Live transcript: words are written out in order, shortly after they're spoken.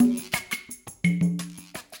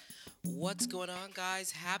What's going on, guys?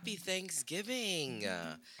 Happy Thanksgiving!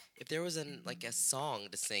 If there was a song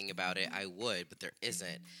to sing about it, I would, but there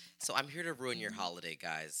isn't. So I'm here to ruin your holiday,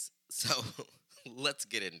 guys. So let's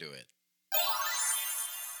get into it.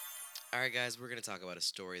 All right, guys, we're gonna talk about a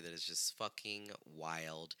story that is just fucking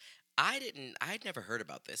wild. I'd never heard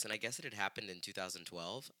about this, and I guess it had happened in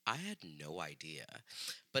 2012. I had no idea,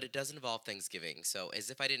 but it does involve Thanksgiving. So, as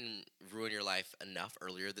if I didn't ruin your life enough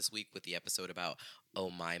earlier this week with the episode about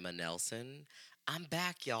Omima Nelson, I'm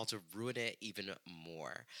back, y'all, to ruin it even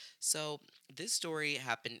more. So, this story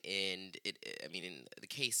happened in the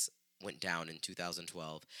case went down in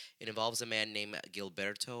 2012. It involves a man named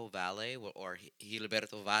Gilberto Valle or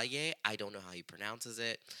Gilberto Valle. I don't know how he pronounces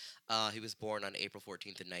it. He was born on April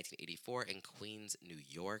 14th, 1984, in Queens, New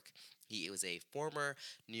York. He was a former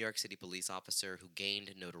New York City police officer who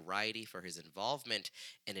gained notoriety for his involvement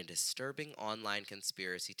in a disturbing online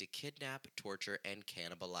conspiracy to kidnap, torture, and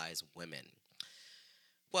cannibalize women.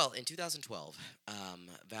 Well, in 2012,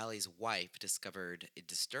 Valley's wife discovered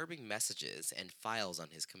disturbing messages and files on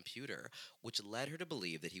his computer, which led her to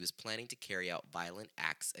believe that he was planning to carry out violent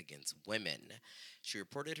acts against women. She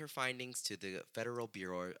reported her findings to the Federal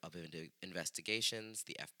Bureau of Investigations,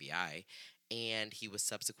 the FBI, and he was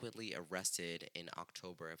subsequently arrested in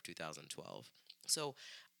October of 2012. So,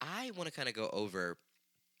 I want to kind of go over.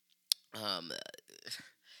 Um,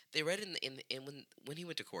 they read in when he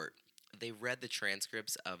went to court. They read the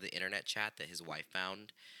transcripts of the internet chat that his wife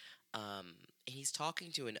found. And he's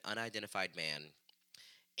talking to an unidentified man,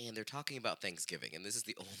 and they're talking about Thanksgiving. And this is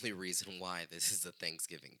the only reason why this is a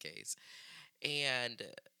Thanksgiving case. And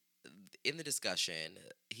in the discussion,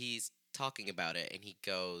 he's talking about it, and he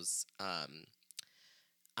goes,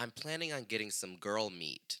 I'm planning on getting some girl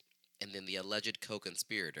meat. And then the alleged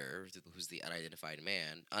co-conspirator, who's the unidentified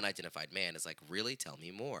man, is like, "Really? Tell me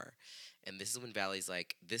more." And this is when Valley's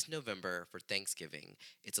like, "This November for Thanksgiving.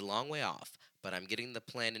 It's a long way off, but I'm getting the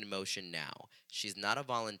plan in motion now. She's not a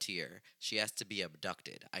volunteer. She has to be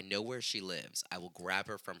abducted. I know where she lives. I will grab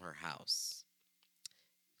her from her house."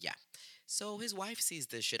 Yeah. So his wife sees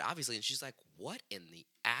this shit, obviously, and she's like, "What in the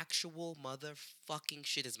actual motherfucking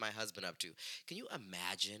shit is my husband up to?" Can you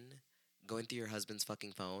imagine going through your husband's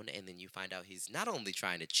fucking phone and then you find out he's not only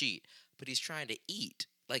trying to cheat, but he's trying to eat?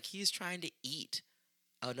 Like, he's trying to eat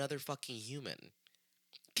another fucking human,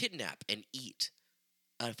 kidnap and eat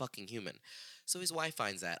a fucking human. So his wife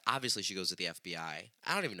finds that. Obviously, she goes to the FBI.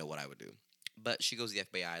 I don't even know what I would do. But she goes to the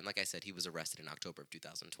FBI, and like I said, he was arrested in October of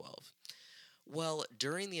 2012. Well,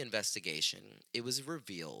 during the investigation, it was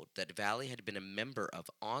revealed that Valley had been a member of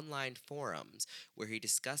online forums where he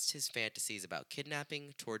discussed his fantasies about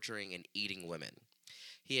kidnapping, torturing, and eating women.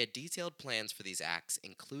 He had detailed plans for these acts,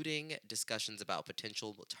 including discussions about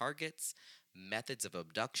potential targets, methods of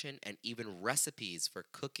abduction, and even recipes for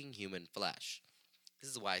cooking human flesh.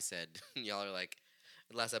 This is why I said, y'all are like,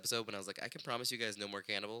 the last episode when I was like, I can promise you guys no more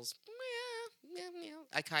cannibals.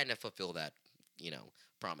 I kind of fulfill that,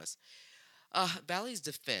 promise. Valley's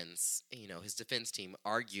defense, his defense team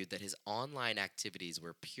argued that his online activities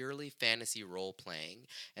were purely fantasy role playing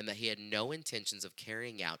and that he had no intentions of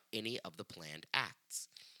carrying out any of the planned acts.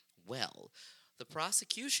 Well, the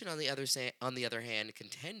prosecution, on the other hand,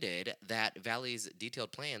 contended that Valley's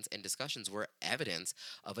detailed plans and discussions were evidence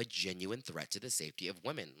of a genuine threat to the safety of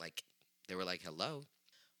women. Like, they were like, hello.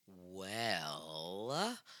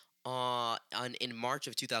 Well, in March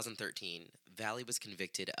of 2013, Valley was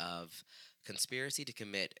convicted of conspiracy to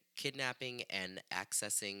commit kidnapping and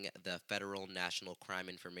accessing the Federal National Crime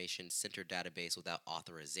Information Center database without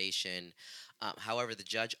authorization. However, the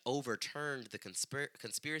judge overturned the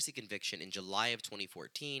conspiracy conviction in July of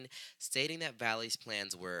 2014, stating that Valley's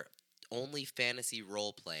plans were only fantasy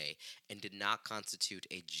role play and did not constitute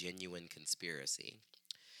a genuine conspiracy.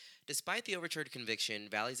 Despite the overturned conviction,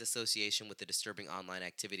 Valley's association with the disturbing online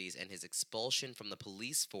activities and his expulsion from the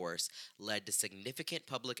police force led to significant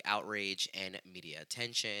public outrage and media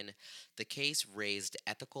attention. The case raised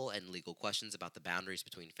ethical and legal questions about the boundaries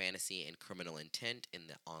between fantasy and criminal intent in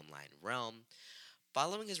the online realm.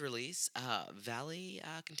 Following his release, Valley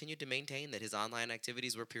continued to maintain that his online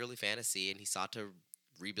activities were purely fantasy and he sought to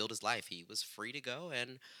rebuild his life. He was free to go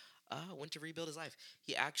and went to rebuild his life.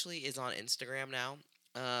 He actually is on Instagram now.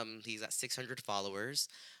 He's got 600 followers.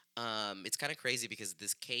 It's kind of crazy because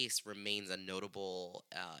this case remains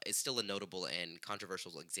is still a notable and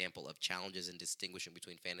controversial example of challenges in distinguishing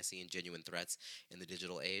between fantasy and genuine threats in the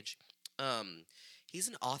digital age. Um, he's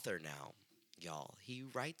an author now, y'all. He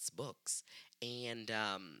writes books, and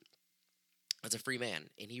as a free man,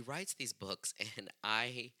 and he writes these books, and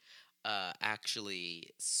I actually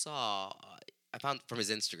saw. I found from his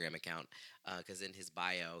Instagram account, because in his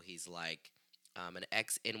bio he's like, an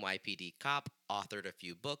ex NYPD cop, authored a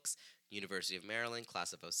few books, University of Maryland,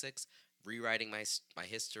 class of '06, rewriting my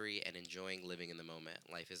history and enjoying living in the moment.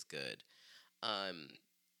 Life is good. Um,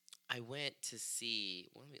 I went to see.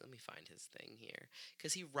 Well, let me find his thing here,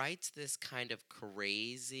 because he writes this kind of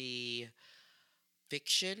crazy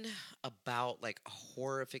fiction about like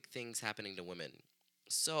horrific things happening to women.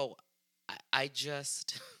 So I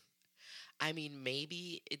just, I mean,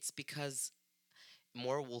 maybe it's because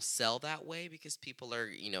more will sell that way because people are,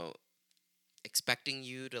 expecting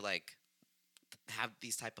you to like have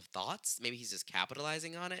these type of thoughts. Maybe he's just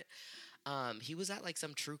capitalizing on it. He was at like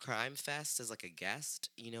some true crime fest as like a guest,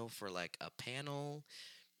 for like a panel.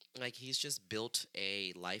 Like he's just built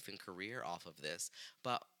a life and career off of this.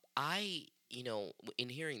 But in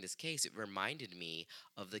hearing this case, it reminded me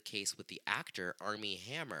of the case with the actor Army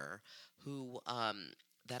Hammer, who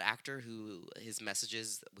that actor who his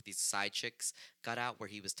messages with these side chicks got out where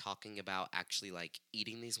he was talking about actually like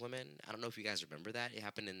eating these women. I don't know if you guys remember that. It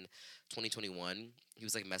happened in 2021. He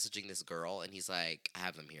was like messaging this girl and he's like, I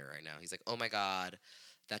have them here right now. He's like, "Oh my god,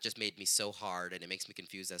 that just made me so hard and it makes me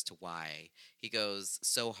confused as to why." He goes,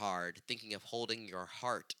 "So hard, thinking of holding your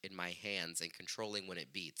heart in my hands and controlling when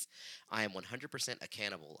it beats. I am 100% a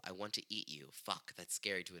cannibal. I want to eat you. Fuck, that's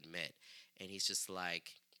scary to admit." And he's just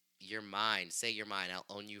like, "You're mine. Say you're mine. I'll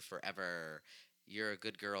own you forever. You're a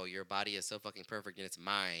good girl. Your body is so fucking perfect and it's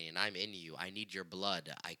mine. And I'm in you. I need your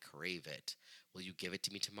blood. I crave it. Will you give it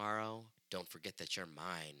to me tomorrow? Don't forget that you're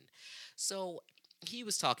mine." So he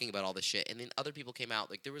was talking about all this shit. And then other people came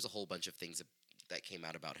out. Like, there was a whole bunch of things that came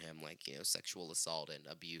out about him, like, sexual assault and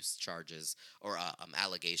abuse charges or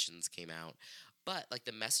allegations came out. But like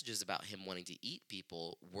the messages about him wanting to eat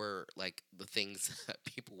people were like the things that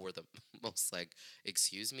people were the most like,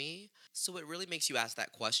 excuse me. So it really makes you ask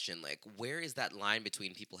that question, like, where is that line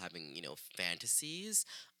between people having fantasies,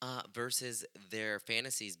 versus their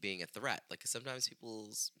fantasies being a threat? Like, 'cause sometimes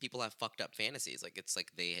people have fucked up fantasies. Like, it's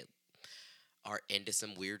like they are into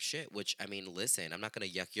some weird shit, which, I mean, listen, I'm not gonna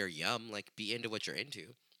yuck your yum, like, be into what you're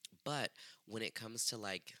into. But when it comes to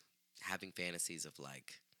like having fantasies of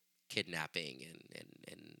like kidnapping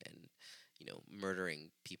and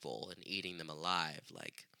murdering people and eating them alive,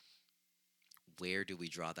 like, where do we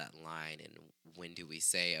draw that line, and when do we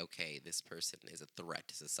say, okay, this person is a threat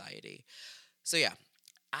to society? So yeah,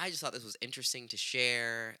 I just thought this was interesting to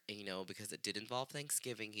share, because it did involve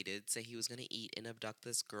Thanksgiving. He did say he was going to eat and abduct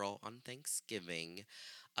this girl on Thanksgiving.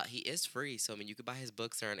 He is free, so I mean, you could buy his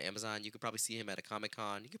books there on Amazon. You could probably see him at a Comic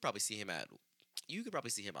Con. You could probably see him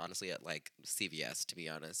honestly at like CVS. To be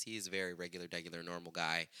honest, he's a very regular, normal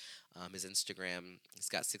guy. His Instagram, he's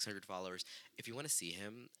got 600 followers. If you want to see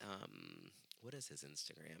him, what is his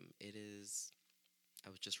Instagram? It is. I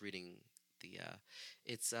was just reading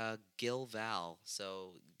it's Gil Val,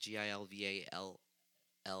 so GILVALLE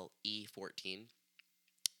 14.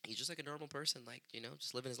 He's just like a normal person, like,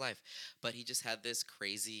 just living his life. But he just had this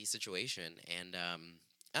crazy situation, and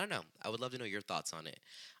I don't know. I would love to know your thoughts on it.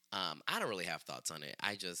 I don't really have thoughts on it.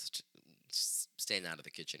 I just staying out of the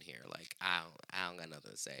kitchen here. Like, I don't got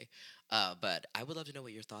nothing to say. But I would love to know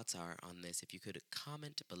what your thoughts are on this. If you could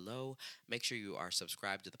comment below, make sure you are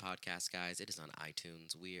subscribed to the podcast, guys. It is on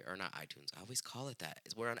iTunes. We are not iTunes. I always call it that.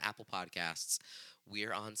 We're on Apple Podcasts.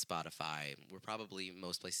 We're on Spotify. We're probably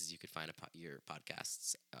most places you could find your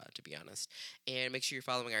podcasts, to be honest. And make sure you're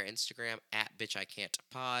following our Instagram at Bitch I Can't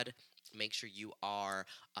Pod. Make sure you are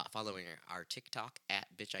following our TikTok at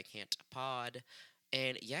Bitch I Can't Pod.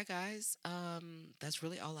 And yeah, guys, that's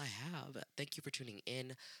really all I have. Thank you for tuning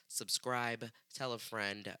in. Subscribe, tell a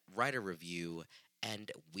friend, write a review, and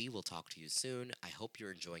we will talk to you soon. I hope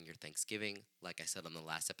you're enjoying your Thanksgiving. Like I said on the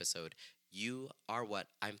last episode, you are what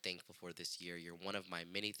I'm thankful for this year. You're one of my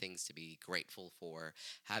many things to be grateful for,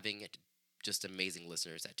 having just amazing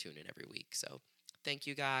listeners that tune in every week. So thank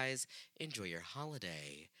you, guys. Enjoy your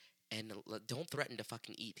holiday. And don't threaten to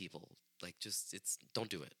fucking eat people. Like, just, don't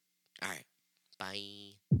do it. All right.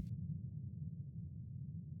 Bye.